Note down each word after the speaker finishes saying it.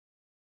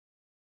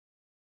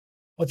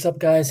What's up,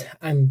 guys?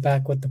 I'm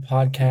back with the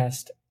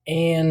podcast,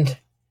 and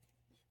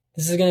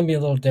this is going to be a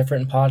little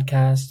different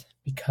podcast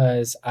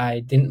because I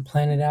didn't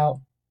plan it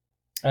out.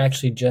 I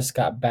actually just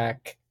got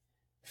back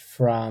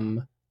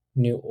from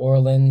New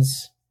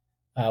Orleans.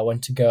 I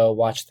went to go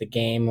watch the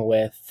game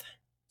with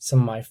some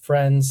of my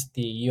friends,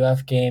 the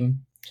UF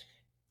game,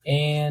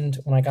 and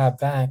when I got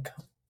back,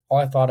 all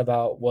I thought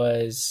about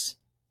was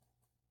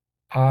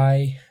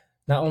I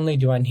not only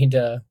do I need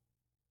to,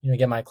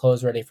 get my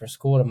clothes ready for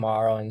school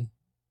tomorrow and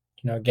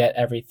get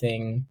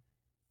everything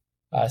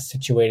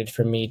situated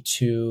for me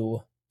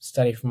to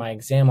study for my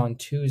exam on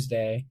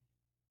Tuesday,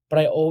 but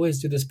I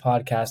always do this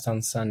podcast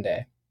on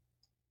Sunday.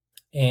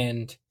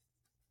 And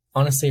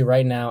honestly,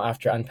 right now,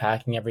 after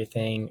unpacking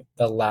everything,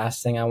 the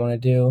last thing I want to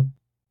do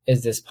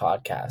is this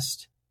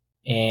podcast.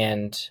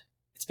 And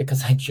it's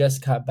because I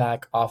just got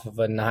back off of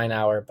a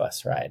 9-hour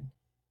bus ride.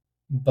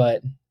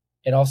 But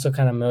it also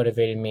kind of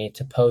motivated me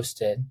to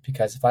post it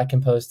because if I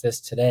can post this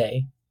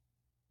today,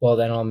 well,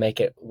 then it'll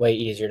make it way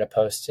easier to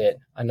post it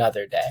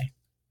another day.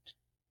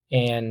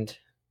 And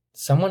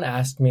someone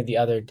asked me the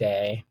other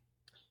day,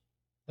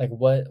 like,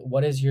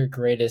 what is your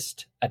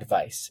greatest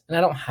advice? And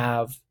I don't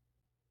have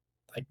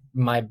like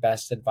my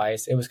best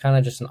advice. It was kind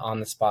of just an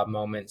on the spot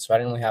moment, so I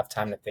didn't really have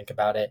time to think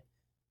about it.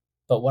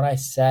 But what I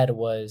said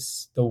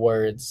was the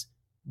words,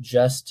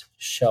 just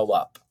show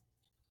up.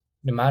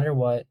 No matter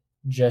what,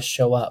 just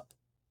show up.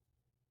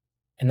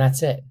 And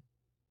that's it.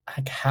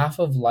 Like half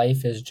of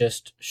life is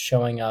just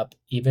showing up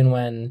even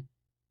when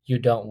you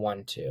don't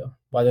want to,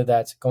 whether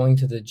that's going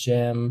to the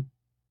gym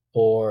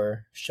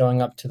or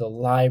showing up to the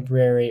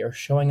library or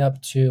showing up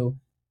to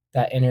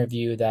that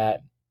interview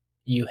that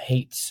you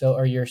hate so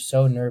or you're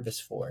so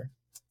nervous for.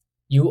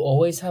 You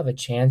always have a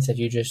chance if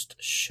you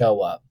just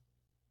show up.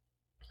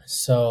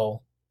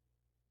 So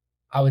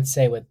I would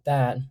say with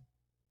that,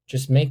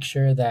 just make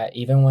sure that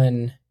even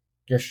when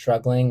you're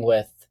struggling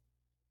with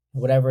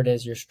whatever it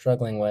is you're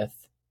struggling with,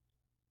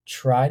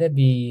 try to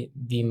be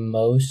the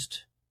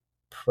most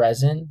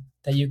present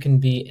that you can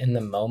be in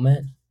the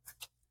moment.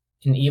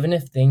 And even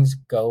if things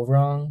go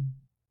wrong,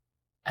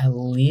 at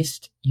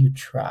least you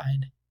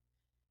tried.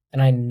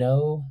 And I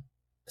know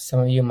some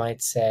of you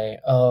might say,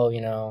 oh,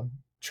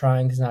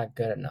 trying is not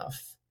good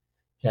enough.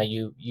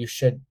 You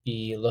should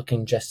be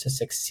looking just to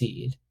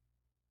succeed.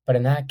 But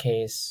in that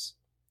case,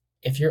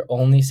 if you're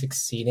only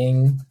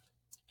succeeding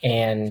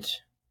and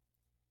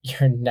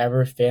you're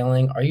never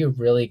failing, are you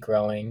really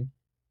growing?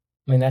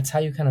 I mean, that's how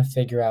you kind of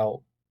figure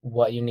out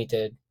what you need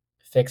to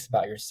fix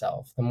about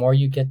yourself. The more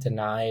you get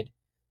denied,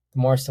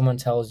 the more someone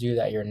tells you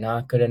that you're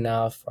not good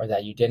enough or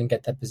that you didn't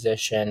get the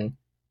position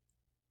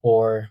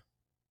or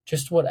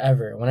just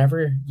whatever.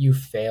 Whenever you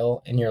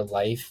fail in your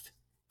life,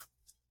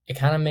 it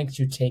kind of makes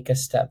you take a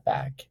step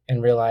back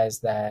and realize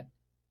that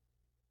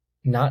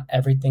not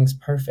everything's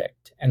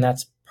perfect, and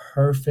that's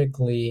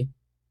perfectly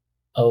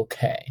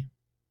okay.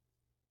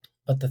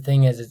 But the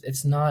thing is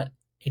it's not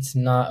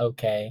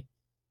okay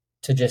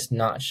to just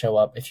not show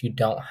up if you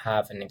don't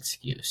have an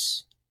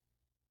excuse.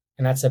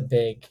 And that's a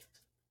big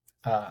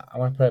I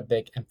want to put a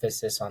big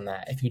emphasis on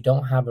that. If you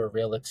don't have a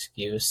real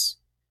excuse,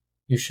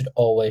 you should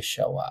always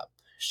show up.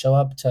 Show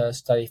up to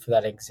study for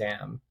that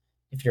exam.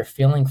 If you're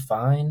feeling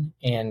fine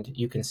and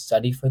you can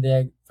study for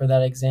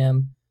that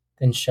exam,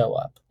 then show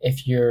up.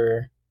 If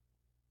you're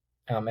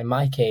in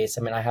my case,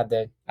 I mean, I had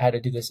to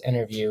do this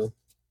interview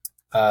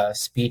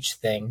speech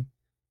thing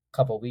a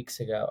couple weeks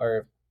ago,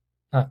 or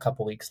not a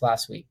couple weeks,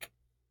 last week,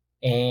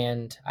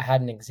 and I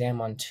had an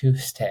exam on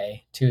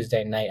Tuesday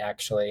night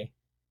actually,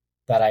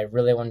 that I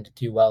really wanted to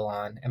do well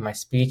on, and my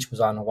speech was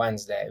on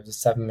Wednesday. It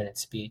was a 7-minute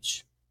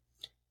speech,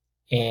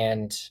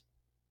 and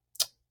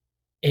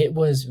it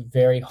was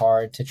very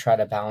hard to try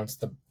to balance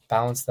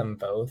them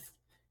both,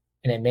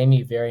 and it made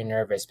me very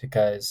nervous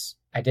because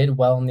I did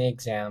well in the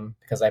exam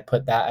because I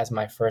put that as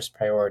my first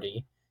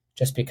priority,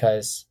 just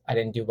because I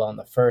didn't do well in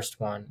the first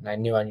one and I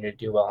knew I needed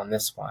to do well on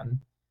this one.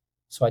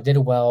 So I did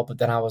well, but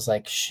then I was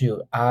like,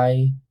 shoot,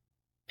 I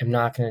am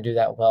not going to do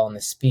that well in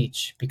the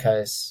speech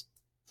because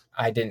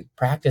I didn't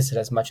practice it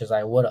as much as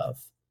I would have.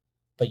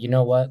 But you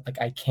know what? Like,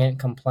 I can't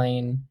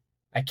complain.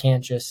 I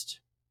can't just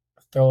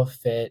throw a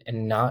fit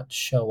and not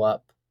show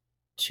up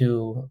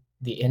to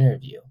the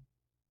interview.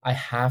 I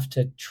have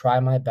to try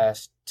my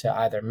best to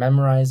either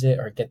memorize it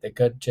or get the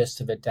good gist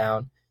of it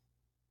down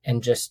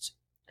and just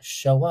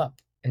show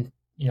up and,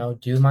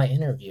 do my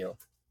interview.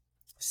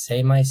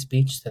 Say my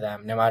speech to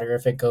them, no matter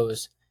if it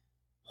goes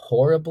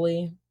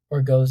horribly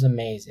or goes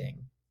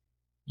amazing.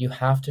 You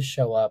have to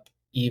show up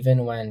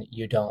even when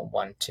you don't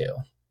want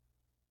to.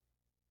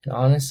 And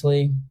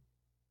honestly,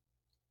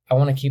 I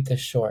want to keep this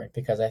short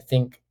because I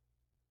think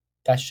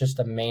that's just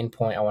the main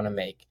point I want to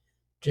make.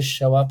 Just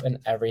show up in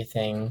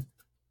everything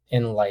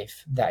in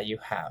life that you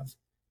have.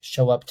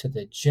 Show up to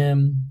the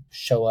gym,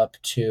 show up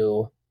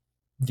to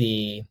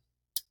the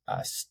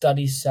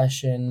study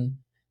session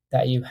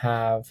that you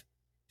have,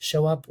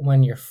 show up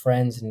when your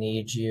friends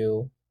need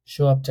you,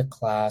 show up to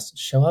class,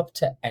 show up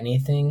to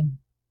anything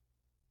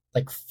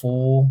like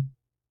full,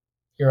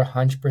 you're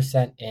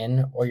 100%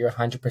 in or you're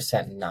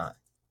 100% not.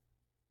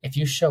 if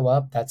you show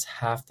up, that's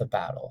half the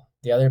battle.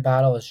 The other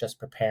battle is just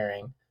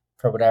preparing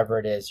for whatever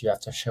it is you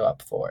have to show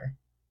up for.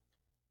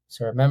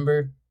 So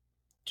remember,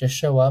 just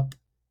show up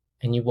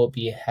and you will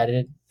be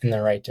headed in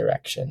the right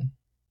direction.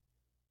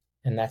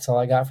 And that's all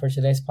I got for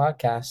today's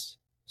podcast.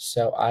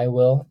 So I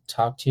will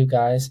talk to you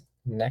guys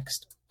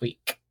next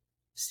week.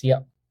 See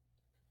ya.